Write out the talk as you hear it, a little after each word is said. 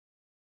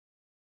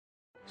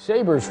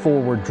Sabres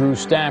forward Drew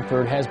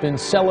Stafford has been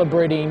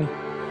celebrating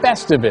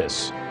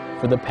Festivus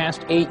for the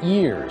past 8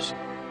 years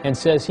and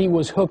says he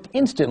was hooked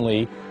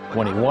instantly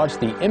when he watched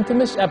the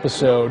infamous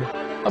episode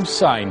of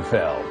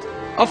Seinfeld.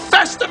 A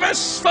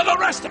Festivus for the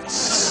rest of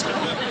us!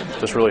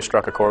 Just really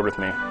struck a chord with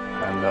me,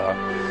 and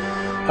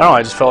I don't know,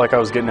 I just felt like I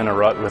was getting in a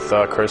rut with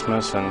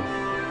Christmas, and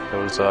it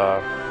was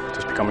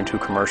just becoming too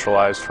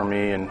commercialized for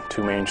me and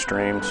too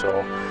mainstream,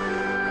 so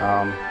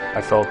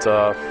I felt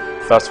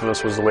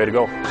Festivus was the way to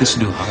go. This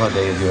new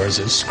holiday of yours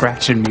is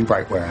scratching me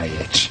right where I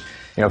itch.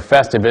 You know,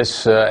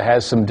 Festivus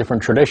has some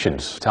different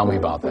traditions. Tell me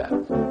about that.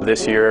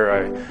 This year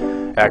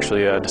I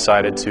actually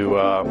decided to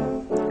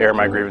air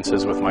my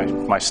grievances with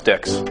my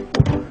sticks.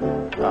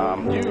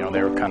 You know,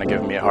 they were kind of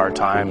giving me a hard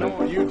time,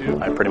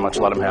 and I pretty much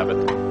let them have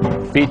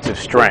it. Feats of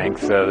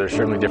strength, there's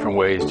certainly different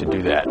ways to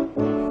do that.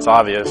 It's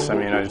obvious. I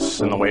mean, I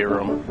was in the weight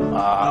room.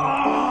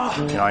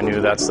 You know, I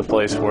knew that's the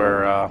place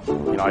where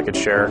you know, I could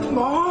share with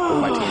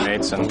my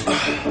teammates, and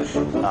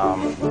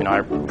you know,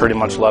 I pretty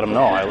much let them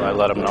know. I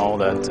let them know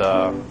that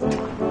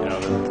you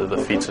know, the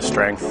feats of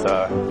strength,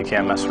 you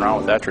can't mess around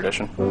with that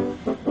tradition.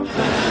 Well,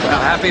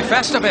 happy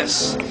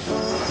Festivus!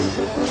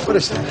 What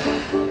is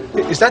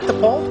that? Is that the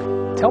pole?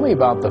 Tell me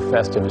about the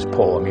Festivus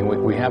pole. I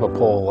mean, we have a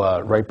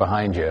pole right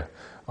behind you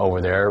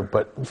over there,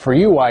 but for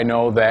you, I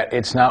know that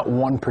it's not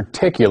one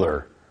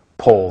particular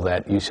pole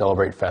that you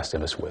celebrate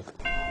Festivus with.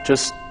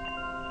 Just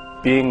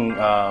being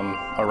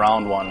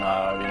around one,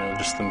 you know,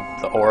 just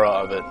the aura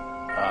of it,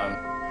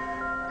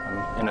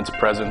 in its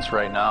presence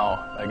right now,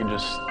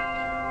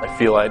 I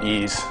feel at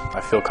ease, I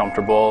feel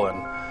comfortable, and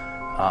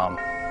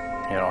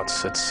you know,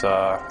 it's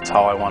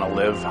how I want to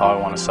live, how I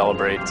want to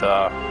celebrate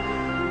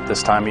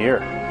this time of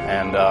year.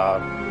 And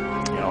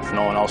you know, if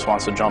no one else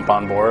wants to jump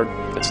on board,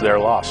 it's their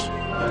loss.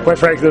 Quite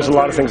frankly, there's a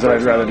lot of things that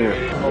I'd rather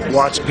do.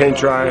 Watch paint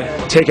dry,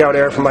 take out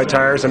air from my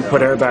tires and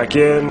put air back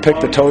in, pick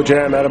the toe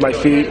jam out of my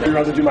feet. I'd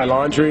rather do my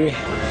laundry.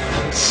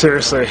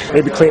 Seriously,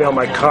 maybe clean out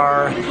my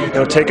car, you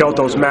know, take out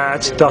those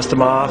mats, dust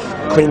them off,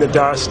 clean the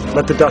dust,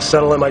 let the dust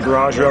settle in my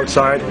garage or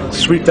outside,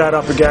 sweep that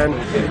up again.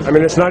 I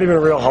mean, it's not even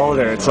a real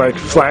holiday. It's like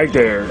Flag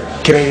Day or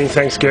Canadian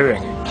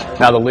Thanksgiving.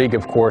 Now, the league,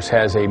 of course,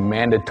 has a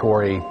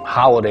mandatory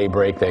holiday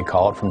break, they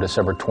call it, from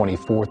December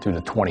 24th through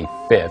the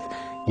 25th.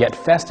 Yet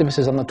Festivus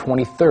is on the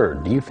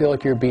 23rd. Do you feel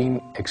like you're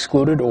being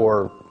excluded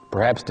or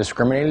perhaps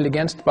discriminated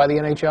against by the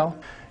NHL?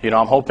 You know,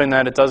 I'm hoping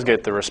that it does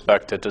get the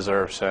respect it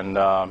deserves, and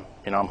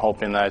you know, I'm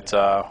hoping that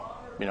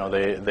you know,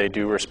 they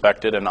do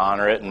respect it and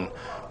honor it, and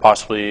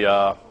possibly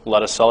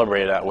let us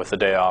celebrate that with the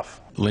day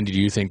off. Lindy, do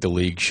you think the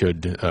league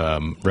should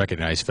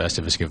recognize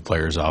Festivus, give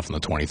players off on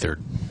the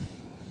 23rd?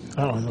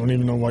 I don't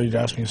even know why you'd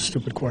ask me a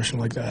stupid question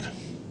like that.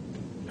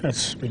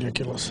 That's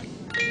ridiculous.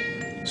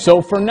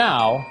 So for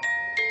now,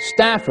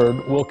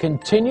 Stafford will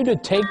continue to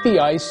take the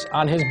ice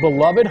on his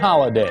beloved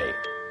holiday,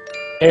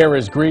 air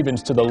his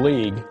grievance to the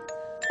league,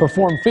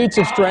 perform feats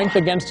of strength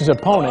against his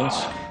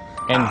opponents,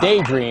 and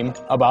daydream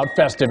about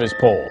Festivus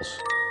poles.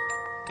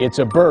 It's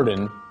a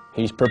burden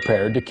he's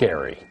prepared to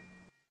carry.